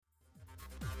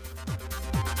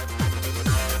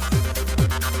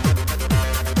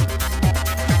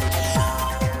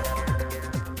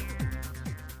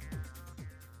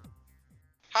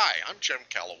Jim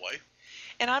Calloway.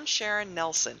 And I'm Sharon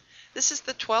Nelson. This is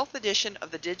the 12th edition of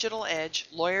the Digital Edge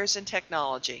Lawyers and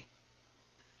Technology.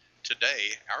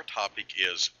 Today, our topic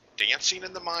is Dancing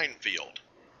in the Minefield,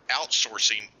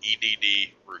 Outsourcing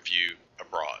EDD Review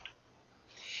Abroad.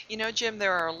 You know, Jim,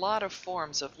 there are a lot of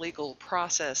forms of legal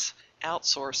process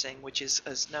outsourcing, which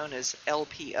is known as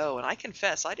LPO. And I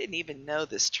confess, I didn't even know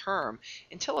this term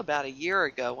until about a year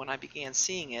ago when I began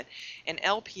seeing it. And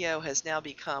LPO has now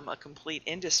become a complete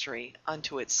industry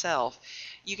unto itself.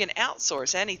 You can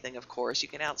outsource anything, of course. You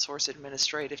can outsource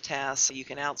administrative tasks. You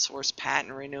can outsource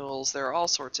patent renewals. There are all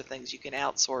sorts of things you can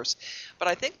outsource. But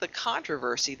I think the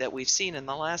controversy that we've seen in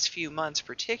the last few months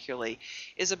particularly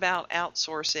is about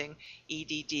outsourcing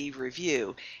EDD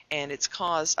review. And it's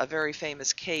caused a very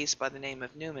famous case by the name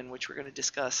of Newman, which we're going to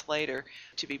discuss later,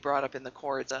 to be brought up in the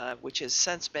courts, which has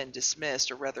since been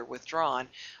dismissed or rather withdrawn.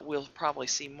 We'll probably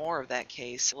see more of that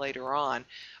case later on.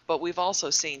 But we've also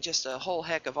seen just a whole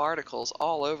heck of articles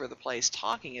all over the place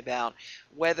talking about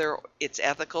whether it's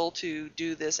ethical to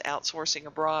do this outsourcing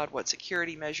abroad, what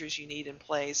security measures you need in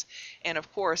place, and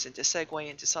of course, and to segue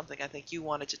into something I think you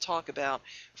wanted to talk about,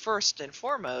 first and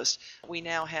foremost, we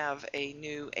now have a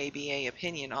new ABA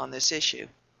opinion on this issue.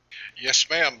 Yes,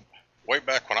 ma'am. Way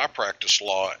back when I practiced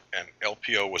law, an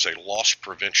LPO was a loss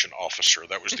prevention officer.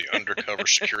 That was the undercover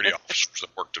security officers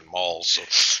that worked in malls. So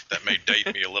that may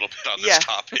date me a little bit on this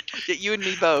topic. You and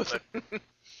me both.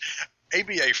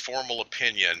 ABA formal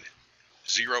opinion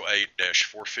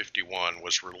 08-451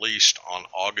 was released on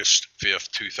August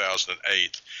 5th,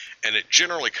 2008, and it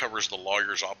generally covers the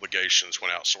lawyer's obligations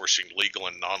when outsourcing legal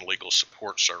and non-legal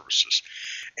support services.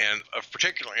 And of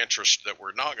particular interest that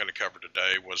we're not going to cover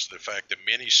today was the fact that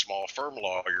many small firm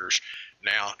lawyers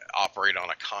now operate on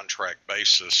a contract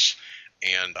basis,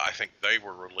 and I think they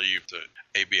were relieved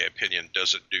that ABA opinion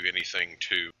doesn't do anything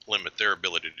to limit their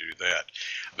ability to do that.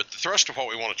 But the thrust of what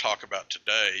we want to talk about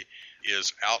today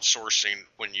is outsourcing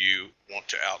when you want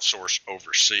to outsource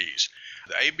overseas.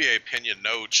 The ABA opinion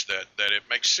notes that it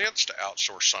makes sense to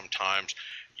outsource sometimes.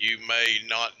 You may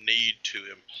not need to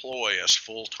employ as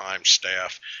full-time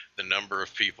staff the number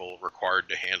of people required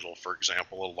to handle, for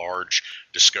example, a large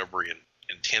discovery and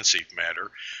intensive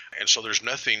matter. And so there's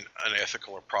nothing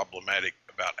unethical or problematic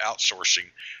about outsourcing.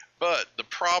 But the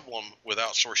problem with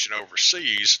outsourcing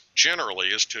overseas generally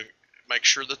is to make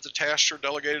sure that the tasks are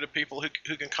delegated to people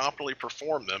who can competently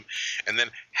perform them. And then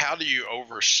how do you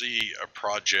oversee a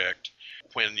project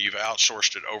when you've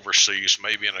outsourced it overseas,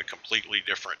 maybe in a completely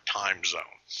different time zone?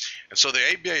 And so the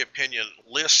ABA opinion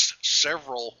lists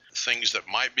several things that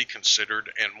might be considered,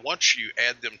 and once you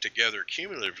add them together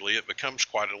cumulatively, it becomes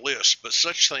quite a list. But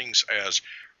such things as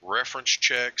reference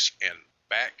checks and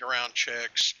background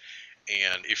checks,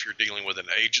 and if you're dealing with an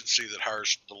agency that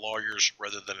hires the lawyers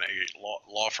rather than a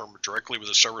law firm directly with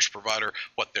a service provider,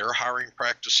 what their hiring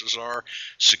practices are,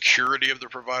 security of the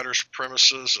provider's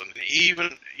premises, and even,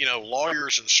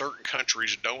 lawyers in certain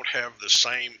countries don't have the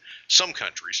same, some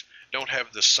countries don't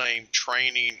have the same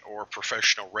training or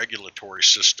professional regulatory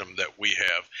system that we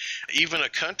have. Even a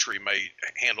country may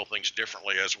handle things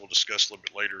differently, as we'll discuss a little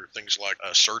bit later, things like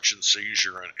a search and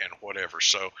seizure and whatever.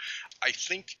 So I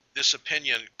think this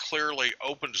opinion clearly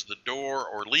opens the door,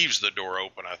 or leaves the door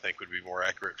open, I think would be more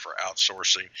accurate, for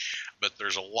outsourcing. But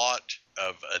there's a lot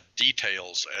of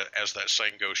details. As that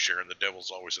saying goes, Sharon, the devil's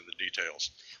always in the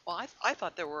details. Well, I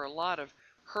thought there were a lot of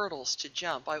hurdles to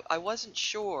jump. I wasn't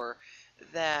sure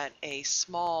that a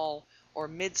small or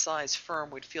mid-sized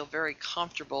firm would feel very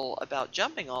comfortable about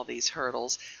jumping all these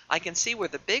hurdles. I can see where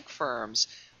the big firms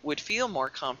would feel more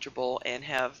comfortable and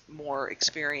have more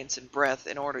experience and breadth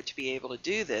in order to be able to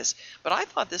do this. But I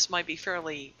thought this might be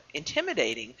fairly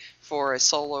intimidating for a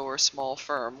solo or small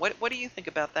firm. What do you think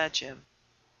about that, Jim?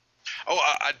 Oh,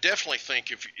 I definitely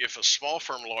think if a small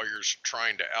firm lawyer's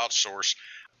trying to outsource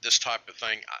this type of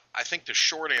thing, I think the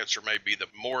short answer may be that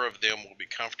more of them will be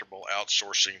comfortable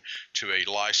outsourcing to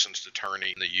a licensed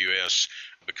attorney in the U.S.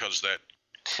 because that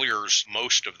clears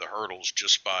most of the hurdles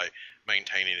just by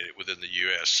maintaining it within the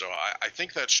U.S. So I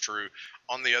think that's true.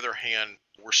 On the other hand,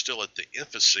 we're still at the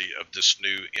infancy of this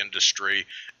new industry,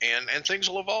 and things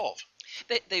will evolve.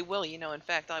 They will. In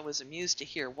fact, I was amused to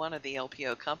hear one of the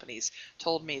LPO companies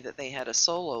told me that they had a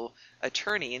solo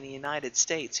attorney in the United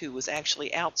States who was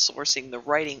actually outsourcing the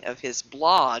writing of his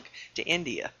blog to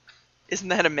India. Isn't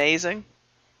that amazing?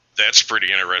 That's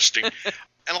pretty interesting.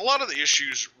 And a lot of the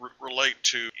issues relate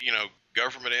to,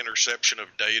 government interception of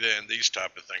data and these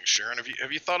type of things. Sharon,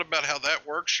 have you thought about how that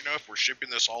works? If we're shipping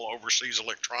this all overseas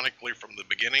electronically from the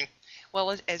beginning?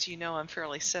 Well, as you know, I'm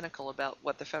fairly cynical about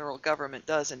what the federal government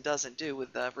does and doesn't do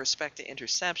with respect to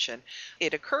interception.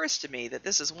 It occurs to me that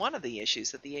this is one of the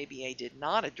issues that the ABA did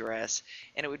not address,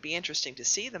 and it would be interesting to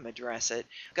see them address it.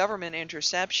 Government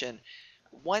interception.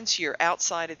 Once you're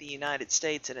outside of the United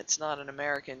States and it's not an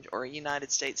American or a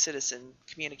United States citizen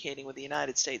communicating with a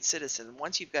United States citizen,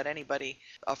 once you've got anybody,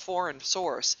 a foreign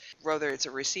source, whether it's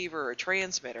a receiver or a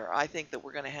transmitter, I think that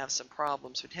we're going to have some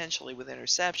problems potentially with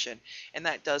interception, and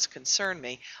that does concern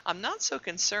me. I'm not so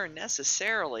concerned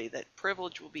necessarily that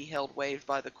privilege will be held waived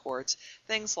by the courts,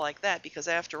 things like that, because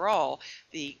after all,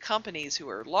 the companies who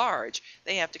are large,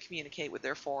 they have to communicate with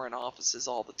their foreign offices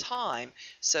all the time,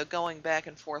 so going back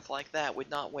and forth like that would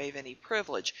not waive any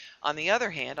privilege. On the other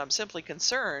hand, I'm simply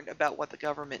concerned about what the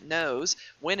government knows,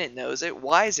 when it knows it,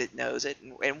 why it knows it,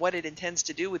 and what it intends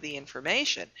to do with the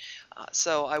information.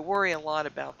 So I worry a lot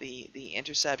about the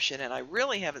interception, and I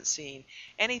really haven't seen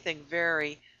anything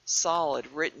very solid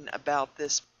written about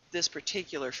this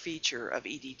particular feature of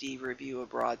EDD review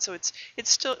abroad. So it's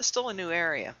still a new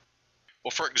area. Well,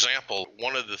 for example,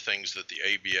 one of the things that the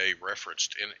ABA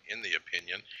referenced in the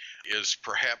opinion is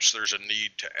perhaps there's a need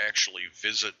to actually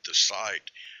visit the site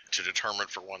to determine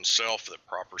for oneself that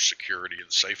proper security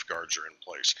and safeguards are in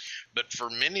place. But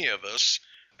for many of us,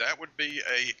 that would be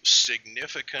a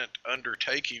significant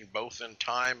undertaking, both in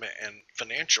time and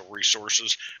financial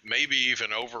resources, maybe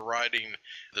even overriding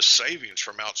the savings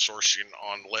from outsourcing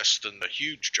on less than the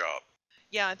huge job.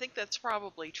 Yeah, I think that's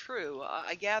probably true.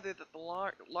 I gather that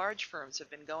the large firms have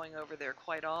been going over there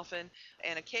quite often,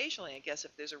 and occasionally, I guess,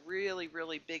 if there's a really,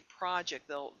 really big project,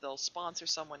 they'll sponsor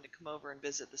someone to come over and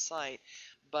visit the site.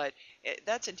 But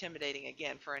that's intimidating,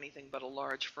 again, for anything but a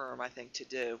large firm, I think, to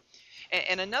do.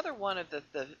 And another one of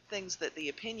the things that the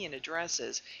opinion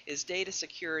addresses is data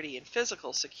security and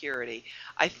physical security.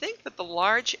 I think that the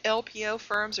large LPO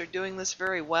firms are doing this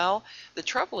very well. The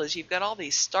trouble is you've got all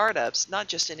these startups, not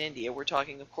just in India. We're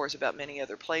talking, of course, about many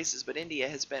other places, but India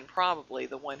has been probably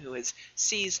the one who has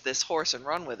seized this horse and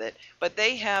run with it. But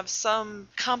they have some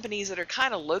companies that are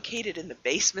kind of located in the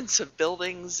basements of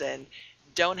buildings and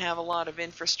don't have a lot of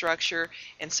infrastructure,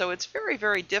 and so it's very,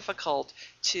 very difficult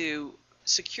to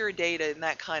secure data in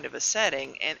that kind of a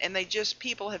setting, and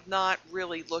people have not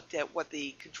really looked at what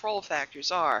the control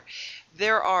factors are.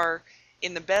 There are,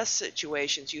 in the best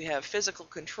situations, you have physical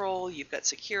control, you've got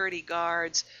security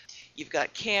guards, you've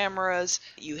got cameras,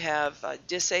 you have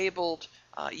disabled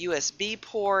USB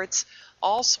ports,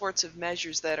 all sorts of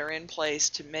measures that are in place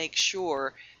to make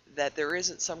sure that there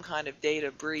isn't some kind of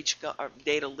data breach or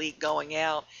data leak going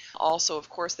out. Also, of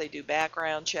course, they do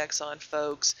background checks on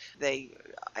folks. They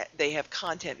have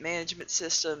content management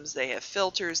systems. They have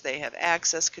filters. They have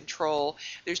access control.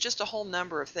 There's just a whole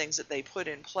number of things that they put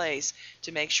in place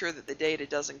to make sure that the data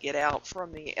doesn't get out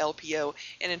from the LPO,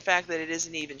 and in fact that it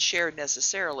isn't even shared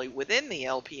necessarily within the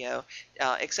LPO,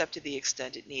 except to the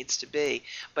extent it needs to be.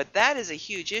 But that is a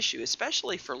huge issue,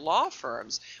 especially for law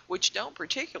firms, which don't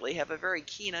particularly have a very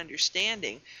keen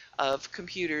understanding of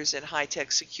computers and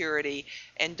high-tech security,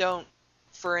 and don't,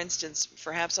 for instance,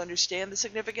 perhaps understand the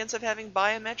significance of having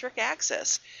biometric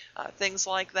access, things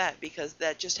like that, because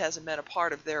that just hasn't been a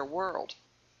part of their world.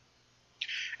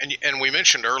 And we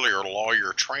mentioned earlier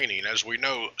lawyer training. As we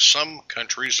know, some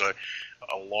countries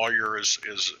a lawyer is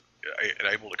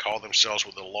able to call themselves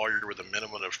with a lawyer with a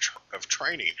minimum of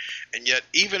training, and yet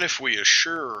even if we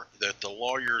assure that the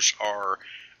lawyers are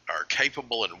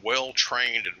capable and well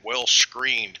trained and well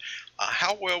screened,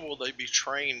 how well will they be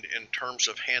trained in terms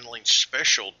of handling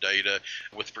special data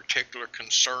with particular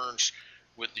concerns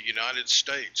with the United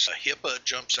States? HIPAA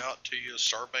jumps out to you,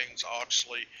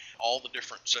 Sarbanes-Oxley, all the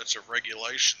different sets of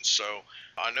regulations. So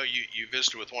I know you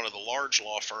visited with one of the large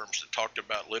law firms that talked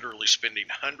about literally spending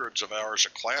hundreds of hours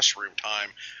of classroom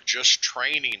time just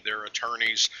training their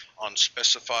attorneys on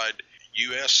specified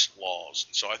U.S. laws.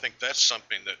 And so I think that's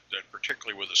something that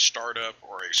particularly with a startup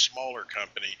or a smaller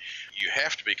company, you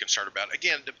have to be concerned about,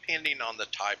 again, depending on the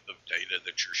type of data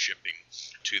that you're shipping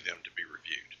to them to be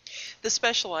reviewed. The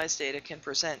specialized data can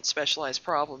present specialized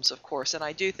problems, of course, and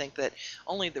I do think that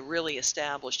only the really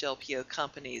established LPO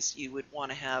companies you would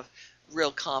want to have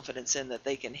real confidence in that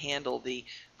they can handle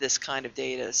this kind of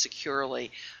data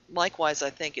securely. Likewise, I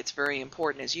think it's very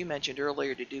important, as you mentioned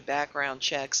earlier, to do background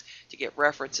checks, to get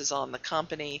references on the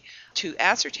company, to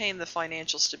ascertain the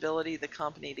financial stability of the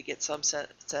company, to get some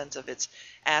sense of its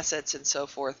assets and so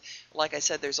forth. Like I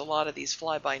said, there's a lot of these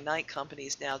fly-by-night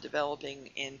companies now developing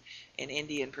in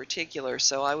India in particular,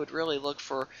 so I would really look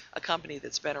for a company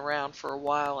that's been around for a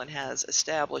while and has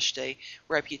established a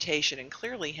reputation and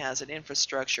clearly has an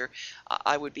infrastructure.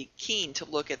 I would be keen to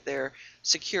look at their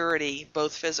security,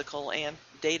 both physical and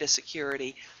data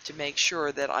security, to make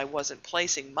sure that I wasn't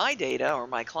placing my data or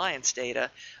my client's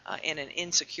data in an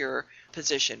insecure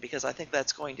position, because I think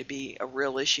that's going to be a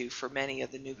real issue for many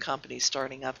of the new companies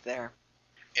starting up there.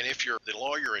 And if you're the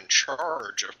lawyer in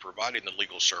charge of providing the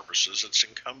legal services, it's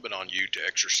incumbent on you to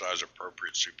exercise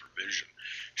appropriate supervision,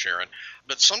 Sharon.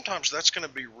 But sometimes that's going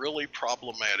to be really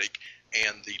problematic,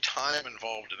 and the time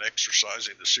involved in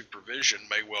exercising the supervision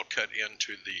may well cut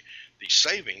into the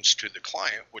savings to the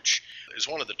client, which is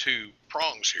one of the two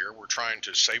prongs here. We're trying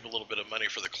to save a little bit of money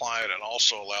for the client and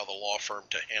also allow the law firm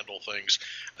to handle things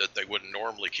that they wouldn't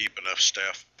normally keep enough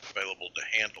staff available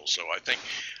to handle. So I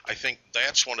think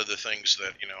that's one of the things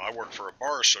that, I work for a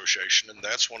bar association, and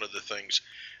that's one of the things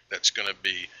that's going to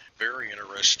be very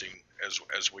interesting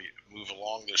as we move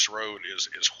along this road is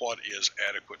what is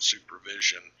adequate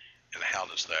supervision and how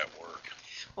does that work?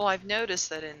 Well, I've noticed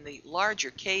that in the larger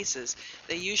cases,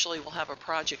 they usually will have a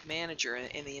project manager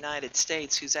in the United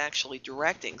States who's actually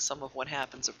directing some of what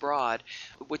happens abroad,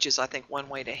 which is, I think, one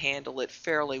way to handle it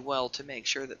fairly well, to make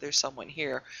sure that there's someone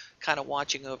here kind of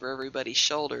watching over everybody's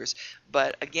shoulders.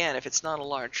 But again, if it's not a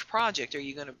large project, are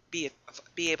you going to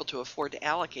be able to afford to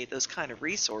allocate those kind of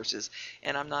resources?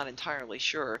 And I'm not entirely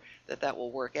sure that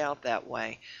will work out that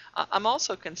way. I'm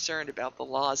also concerned about the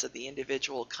laws of the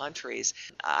individual countries.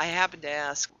 I happened to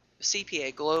ask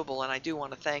CPA Global, and I do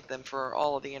want to thank them for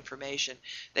all of the information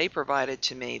they provided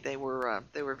to me. They were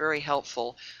very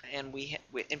helpful, and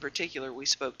in particular we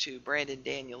spoke to Brandon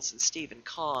Daniels and Stephen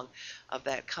Kong of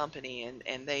that company,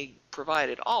 and they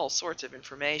provided all sorts of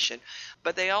information.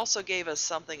 But they also gave us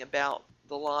something about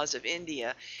the laws of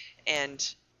India,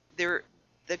 and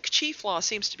the chief law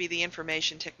seems to be the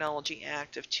Information Technology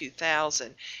Act of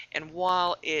 2000, and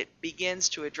while it begins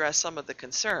to address some of the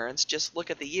concerns, just look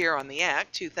at the year on the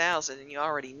Act, 2000, and you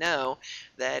already know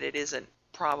that it isn't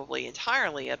probably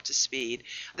entirely up to speed.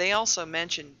 They also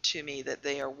mentioned to me that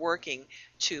they are working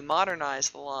to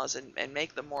modernize the laws and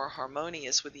make them more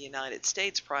harmonious with the United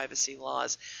States privacy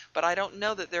laws, but I don't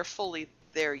know that they're fully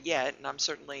there yet, and I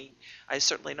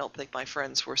certainly don't think my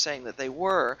friends were saying that they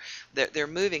were. They're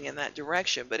moving in that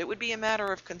direction, but it would be a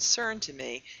matter of concern to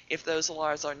me if those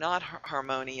laws are not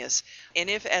harmonious, and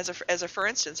if, for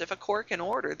instance, if a court can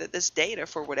order that this data,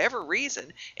 for whatever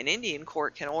reason, an Indian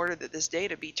court can order that this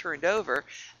data be turned over,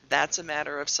 that's a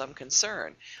matter of some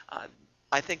concern.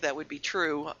 I think that would be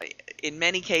true in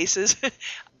many cases,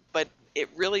 but it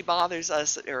really bothers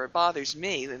us, or it bothers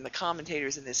me and the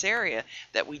commentators in this area,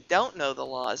 that we don't know the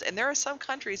laws. And there are some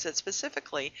countries that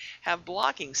specifically have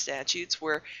blocking statutes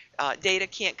where data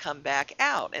can't come back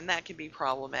out, and that can be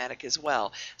problematic as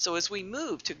well. So as we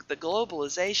move to the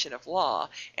globalization of law,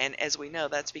 and as we know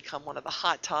that's become one of the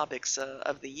hot topics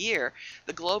of the year,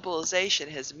 the globalization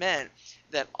has meant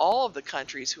that all of the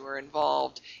countries who are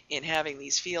involved in having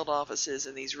these field offices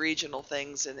and these regional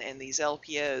things and these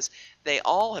LPOs, they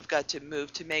all have got to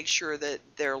move to make sure that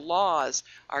their laws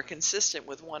are consistent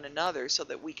with one another so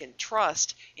that we can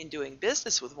trust in doing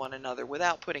business with one another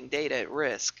without putting data at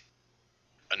risk.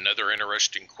 Another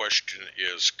interesting question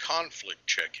is conflict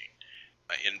checking.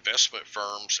 Investment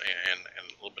firms and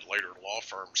a little bit later law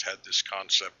firms had this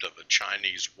concept of a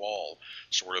Chinese wall,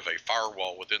 sort of a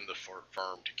firewall within the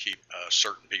firm to keep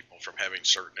certain people from having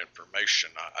certain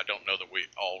information. I don't know that we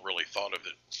all really thought of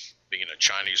it being a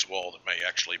Chinese wall that may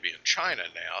actually be in China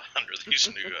now under these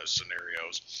new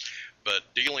scenarios, but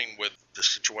dealing with the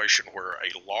situation where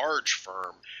a large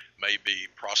firm may be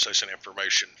processing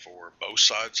information for both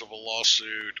sides of a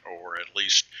lawsuit, or at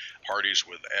least parties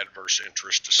with adverse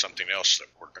interest to something else that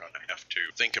we're going to have to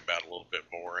think about a little bit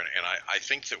more. And I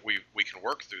think that we can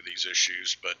work through these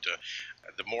issues, but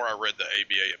the more I read the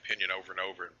ABA opinion over and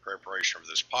over in preparation for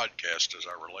this podcast as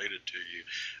I related to you,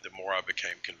 the more I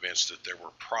became convinced that there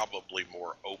were probably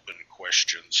more open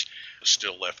questions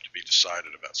still left to be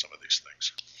decided about some of these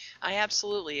things. I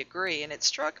absolutely agree, and it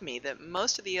struck me that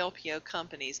most of the LPO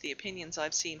companies, the opinions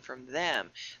I've seen from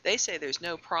them, they say there's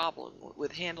no problem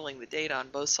with handling the data on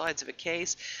both sides of a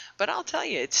case. But I'll tell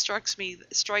you, it strikes me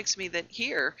that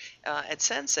here at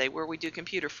Sensei, where we do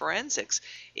computer forensics,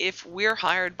 if we're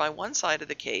hired by one side of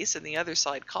the case and the other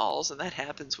side calls, and that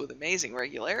happens with amazing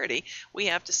regularity, we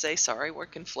have to say, sorry, we're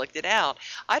conflicted out.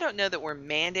 I don't know that we're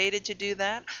mandated to do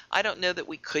that. I don't know that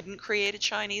we couldn't create a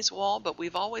Chinese wall, but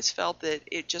we've always felt that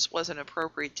it just wasn't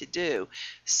appropriate to do.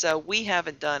 So we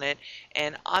haven't done it,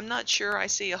 and I'm not sure I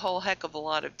see a whole heck of a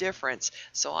lot of difference.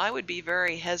 So I would be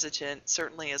very hesitant,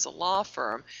 certainly as a law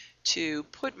firm, to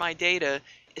put my data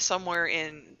somewhere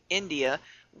in India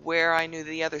where I knew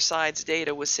the other side's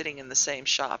data was sitting in the same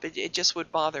shop. It just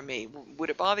would bother me. Would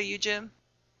it bother you, Jim?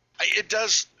 It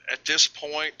does at this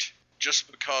point,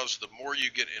 just because the more you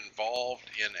get involved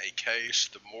in a case,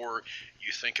 the more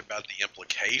you think about the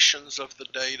implications of the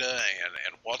data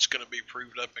and what's going to be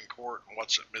proved up in court and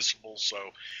what's admissible. So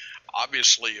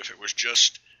obviously, if it was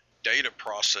just data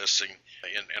processing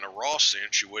in a raw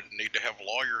sense, you wouldn't need to have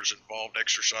lawyers involved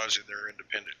exercising their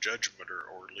independent judgment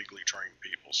or legally trained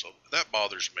people. So that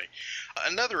bothers me.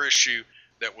 Another issue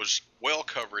that was well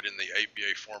covered in the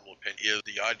ABA formal opinion is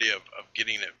the idea of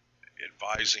getting it,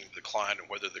 advising the client and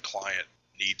whether the client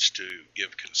needs to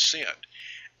give consent.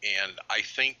 And I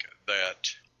think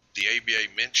that the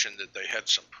ABA mentioned that they had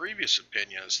some previous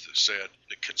opinions that said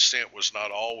the consent was not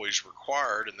always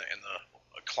required, and the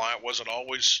client wasn't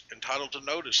always entitled to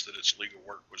notice that its legal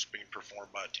work was being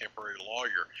performed by a temporary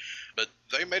lawyer. But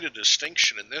they made a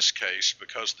distinction in this case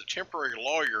because the temporary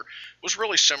lawyer was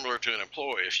really similar to an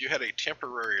employee. If you had a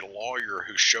temporary lawyer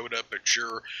who showed up at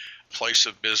your place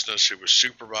of business, who was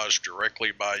supervised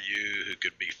directly by you, who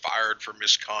could be fired for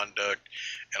misconduct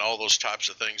and all those types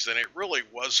of things, then it really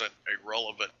wasn't a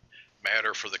relevant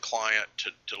matter for the client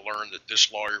to learn that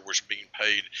this lawyer was being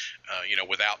paid,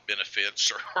 without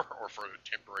benefits or for a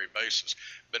temporary basis.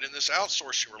 But in this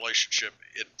outsourcing relationship,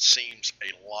 it seems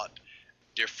a lot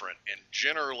different. And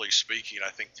generally speaking, I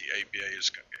think the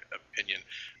ABA's opinion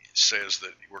says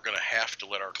that we're going to have to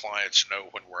let our clients know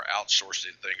when we're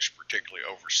outsourcing things, particularly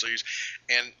overseas.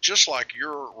 And just like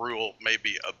your rule may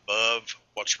be above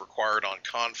what's required on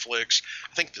conflicts,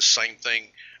 I think the same thing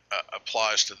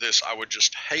applies to this. I would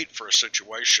just hate for a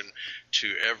situation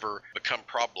to ever become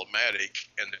problematic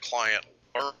and the client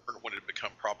learn when it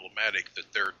become problematic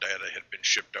that their data had been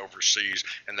shipped overseas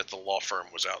and that the law firm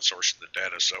was outsourcing the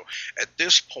data. So at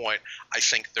this point, I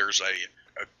think there's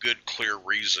a good, clear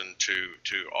reason to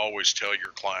always tell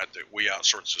your client that we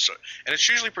outsource this. And it's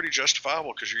usually pretty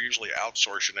justifiable because you're usually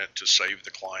outsourcing it to save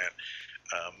the client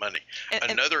money.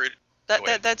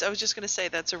 I was just going to say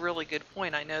that's a really good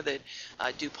point. I know that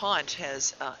DuPont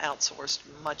has outsourced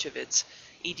much of its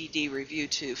EDD review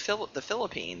to the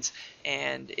Philippines,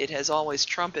 and it has always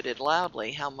trumpeted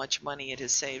loudly how much money it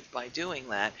has saved by doing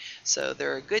that. So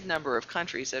there are a good number of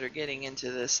countries that are getting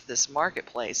into this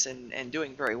marketplace and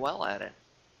doing very well at it.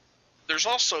 There's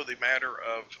also the matter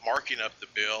of marking up the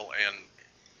bill, and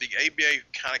the ABA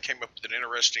kind of came up with an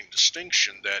interesting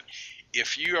distinction that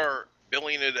if you are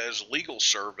billing it as legal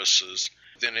services,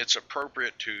 then it's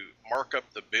appropriate to mark up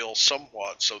the bill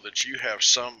somewhat so that you have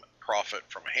some profit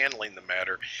from handling the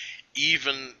matter,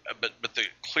 but the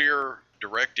clear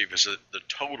directive is that the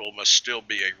total must still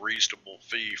be a reasonable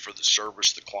fee for the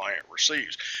service the client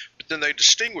receives. But then they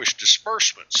distinguish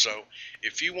disbursements. So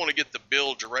if you want to get the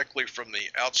bill directly from the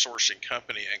outsourcing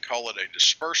company and call it a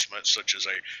disbursement, such as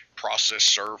a process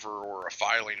server or a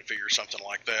filing fee or something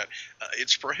like that,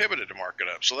 it's prohibited to mark it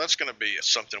up. So that's going to be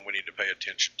something we need to pay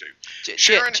attention to.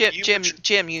 Sharon,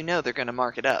 Jim, you know they're going to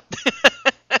mark it up.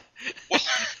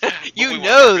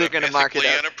 Well, they're going to mark it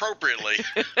up inappropriately.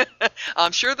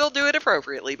 I'm sure they'll do it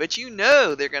appropriately, but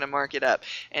they're going to mark it up,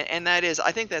 and that is,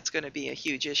 I think that's going to be a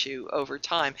huge issue over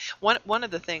time. One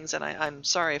of the things, and I'm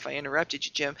sorry if I interrupted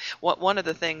you, Jim. One of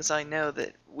the things I know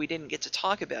that we didn't get to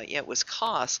talk about yet was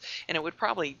costs, and it would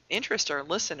probably interest our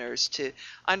listeners to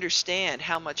understand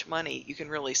how much money you can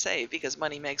really save, because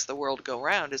money makes the world go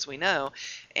round, as we know.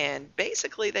 And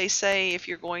basically, they say if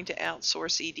you're going to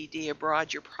outsource EDD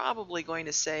abroad, you're probably going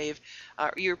to save,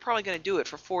 you're probably going to do it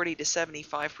for 40 to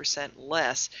 75%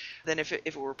 less than if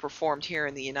it were performed here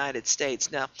in the United States.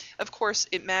 Now, of course,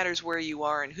 it matters where you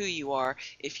are and who you are.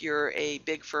 If you're a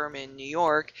big firm in New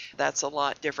York, that's a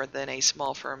lot different than a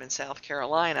small firm in South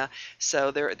Carolina. Carolina.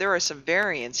 So there are some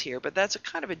variants here, but that's a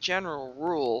kind of a general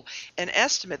rule. An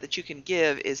estimate that you can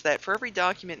give is that for every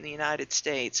document in the United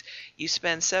States, you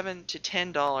spend $7 to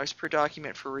 $10 per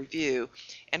document for review,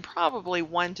 and probably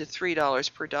 $1 to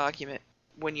 $3 per document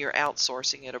when you're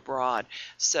outsourcing it abroad.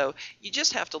 So you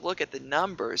just have to look at the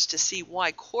numbers to see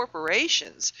why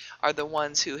corporations are the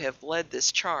ones who have led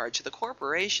this charge. The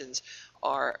corporations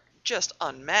are just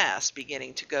en masse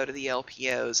beginning to go to the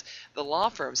LPOs. The law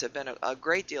firms have been a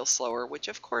great deal slower, which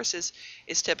of course is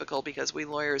typical because we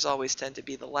lawyers always tend to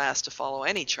be the last to follow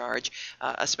any charge,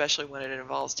 especially when it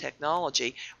involves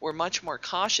technology. We're much more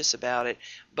cautious about it,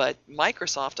 but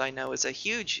Microsoft, I know, is a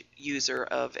huge user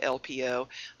of LPO,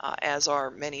 as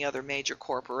are many other major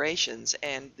corporations,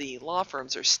 and the law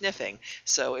firms are sniffing.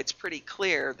 So it's pretty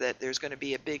clear that there's going to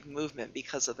be a big movement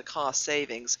because of the cost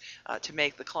savings to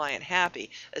make the client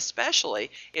happy, especially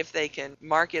if they can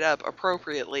mark it up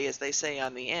appropriately, as they say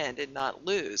on the end, and not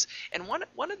lose. And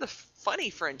one of the funny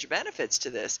fringe benefits to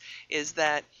this is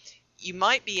that you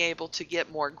might be able to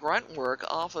get more grunt work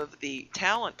off of the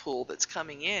talent pool that's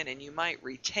coming in, and you might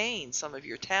retain some of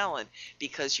your talent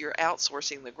because you're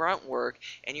outsourcing the grunt work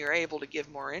and you're able to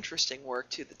give more interesting work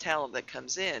to the talent that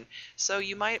comes in. So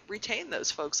you might retain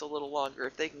those folks a little longer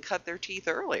if they can cut their teeth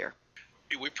earlier.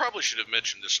 We probably should have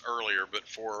mentioned this earlier, but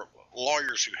for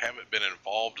lawyers who haven't been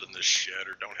involved in this yet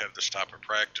or don't have this type of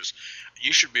practice,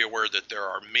 you should be aware that there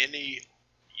are many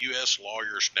U.S.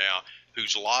 lawyers now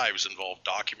whose lives involve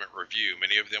document review.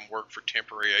 Many of them work for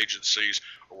temporary agencies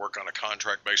or work on a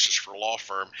contract basis for a law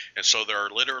firm, and so there are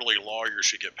literally lawyers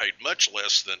who get paid much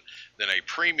less than a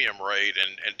premium rate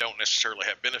and don't necessarily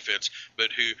have benefits,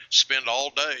 but who spend all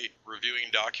day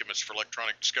reviewing documents for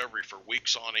electronic discovery for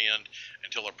weeks on end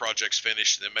until a project's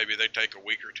finished, and then maybe they take a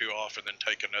week or two off and then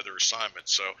take another assignment.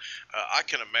 So I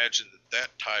can imagine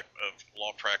that type of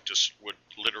law practice would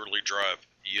literally drive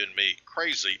you and me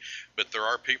crazy, but there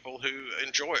are people who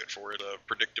enjoy it for the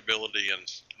predictability and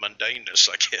mundaneness,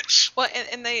 I guess. Well,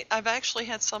 and I've actually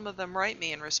had some of them write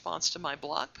me in response to my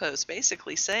blog post,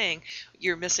 basically saying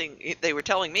they were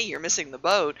telling me you're missing the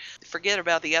boat. Forget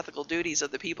about the ethical duties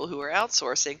of the people who are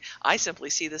outsourcing. I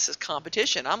simply see this as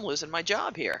competition. I'm losing my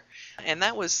job here. And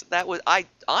that was I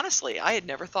honestly, I had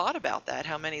never thought about that,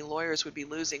 how many lawyers would be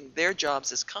losing their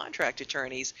jobs as contract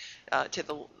attorneys to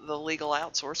the legal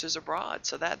outsourcers abroad.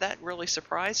 So that really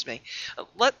surprised me.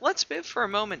 Let's move for a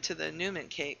moment to the Newman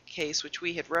case, which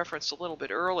we had referenced a little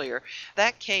bit earlier.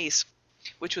 That case,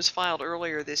 which was filed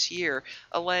earlier this year,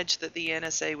 alleged that the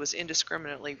NSA was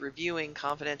indiscriminately reviewing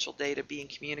confidential data being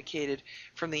communicated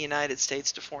from the United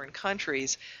States to foreign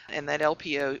countries, and that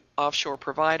LPO offshore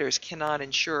providers cannot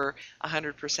ensure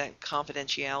 100%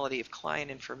 confidentiality of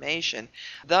client information.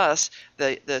 Thus,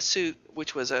 the suit,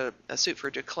 which was a suit for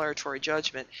declaratory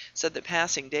judgment, said that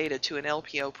passing data to an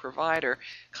LPO provider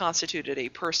constituted a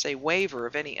per se waiver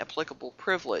of any applicable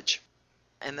privilege,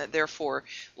 and that therefore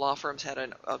law firms had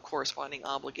a corresponding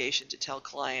obligation to tell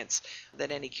clients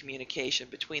that any communication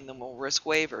between them will risk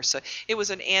waiver. So it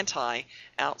was an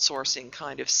anti-outsourcing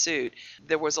kind of suit.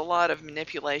 There was a lot of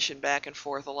manipulation back and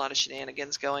forth, a lot of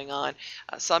shenanigans going on.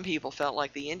 Some people felt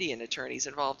like the Indian attorneys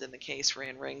involved in the case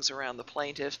ran rings around the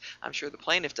plaintiff. I'm sure the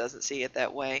plaintiff doesn't see it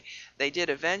that way. They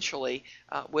did eventually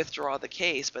withdraw the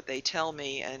case, but they tell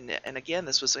me, and again,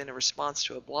 this was in a response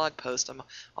to a blog post. I'm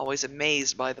always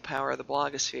amazed by the power of the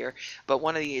blogosphere. But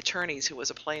one of the attorneys who was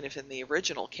a plaintiff in the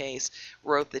original case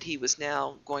wrote that he was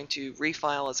now going to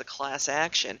refile as a class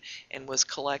action and was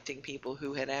collecting people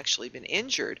who had actually been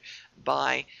injured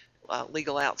by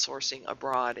legal outsourcing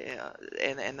abroad,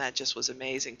 and that just was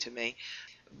amazing to me.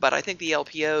 But I think the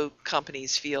LPO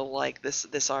companies feel like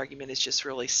this argument is just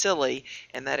really silly,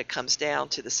 and that it comes down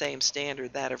to the same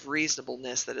standard, that of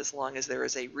reasonableness, that as long as there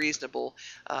is a reasonable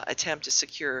attempt to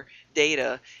secure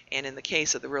data, and in the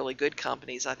case of the really good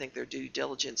companies, I think their due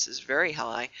diligence is very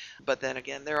high. But then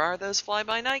again, there are those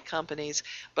fly-by-night companies,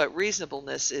 but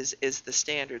reasonableness is the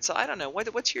standard. So I don't know,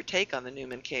 what's your take on the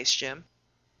Newman case, Jim?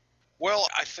 Well,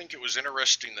 I think it was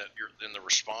interesting that in the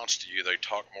response to you, they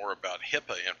talk more about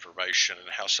HIPAA information and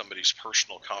how somebody's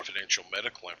personal confidential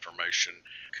medical information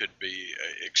could be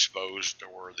exposed,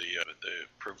 or the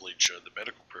privilege, the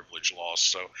medical privilege loss.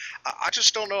 So I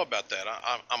just don't know about that.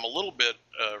 I'm a little bit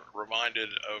reminded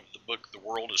of the book The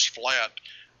World is Flat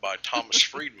by Thomas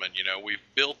Friedman. You know, we've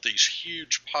built these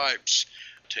huge pipes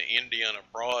to India and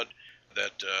abroad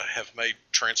that have made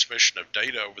transmission of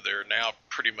data over there now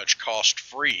pretty much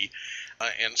cost-free.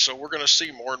 And so we're going to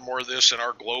see more and more of this in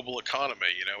our global economy.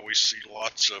 You know, we see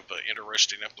lots of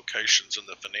interesting implications in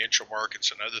the financial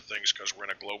markets and other things because we're in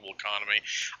a global economy.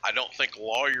 I don't think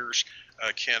lawyers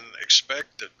can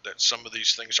expect that some of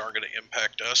these things aren't going to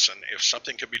impact us. And if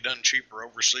something can be done cheaper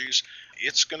overseas,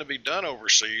 it's going to be done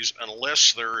overseas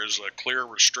unless there is a clear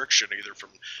restriction either from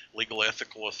legal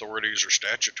ethical authorities or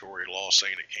statutory law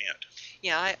saying it can't.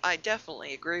 Yeah, I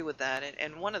definitely agree with that.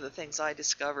 And one of the things I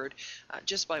discovered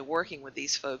just by working with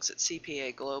these folks at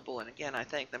CPA Global, and again, I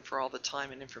thank them for all the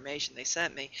time and information they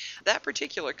sent me, that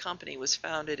particular company was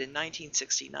founded in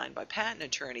 1969 by patent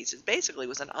attorneys. It basically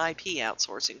was an IP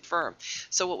outsourcing firm.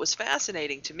 So what was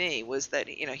fascinating to me was that,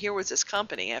 here was this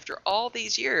company after all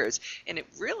these years, and it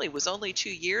really was only 2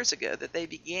 years ago that they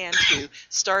began to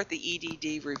start the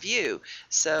EDD review.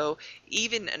 So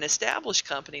even an established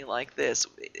company like this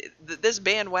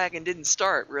bandwagon didn't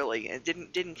start really. It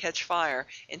didn't catch fire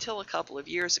until a couple of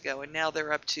years ago, and now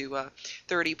they're up to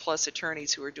 30 plus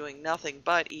attorneys who are doing nothing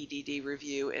but EDD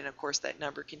review, and of course that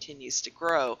number continues to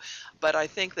grow. But I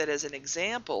think that as an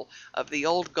example of the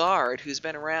old guard who's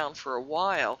been around for a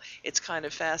while, it's kind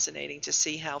of fascinating to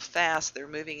see how fast they're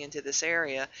moving into this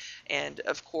area. And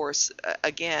of course,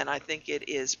 again, I think it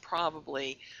is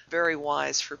probably very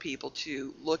wise for people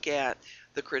to look at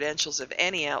the credentials of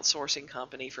any outsourcing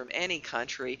company from any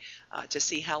country to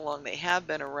see how long they have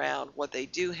been around, what they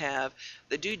do have.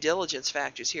 The due diligence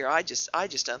factors here, I just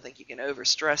don't think you can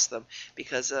overstress them,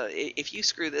 because if you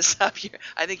screw this up,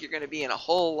 I think you're going to be in a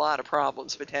whole lot of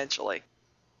problems potentially.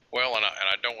 Well, and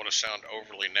I don't want to sound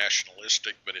overly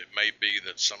nationalistic, but it may be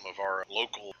that some of our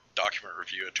local document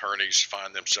review attorneys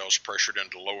find themselves pressured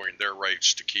into lowering their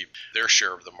rates to keep their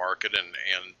share of the market,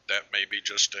 and that may be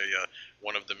just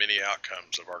one of the many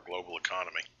outcomes of our global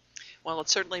economy. Well,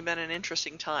 it's certainly been an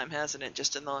interesting time, hasn't it,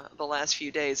 just in the last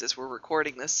few days as we're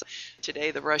recording this. Today,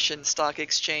 the Russian stock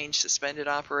exchange suspended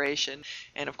operation,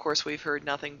 and of course, we've heard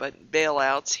nothing but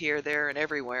bailouts here, there, and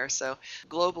everywhere. So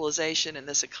globalization in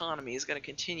this economy is going to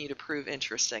continue to prove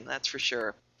interesting, that's for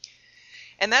sure.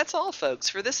 And that's all, folks,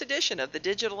 for this edition of The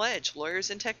Digital Edge,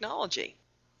 Lawyers and Technology.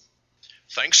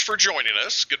 Thanks for joining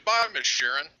us. Goodbye, Miss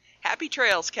Sharon. Happy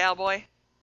trails, cowboy.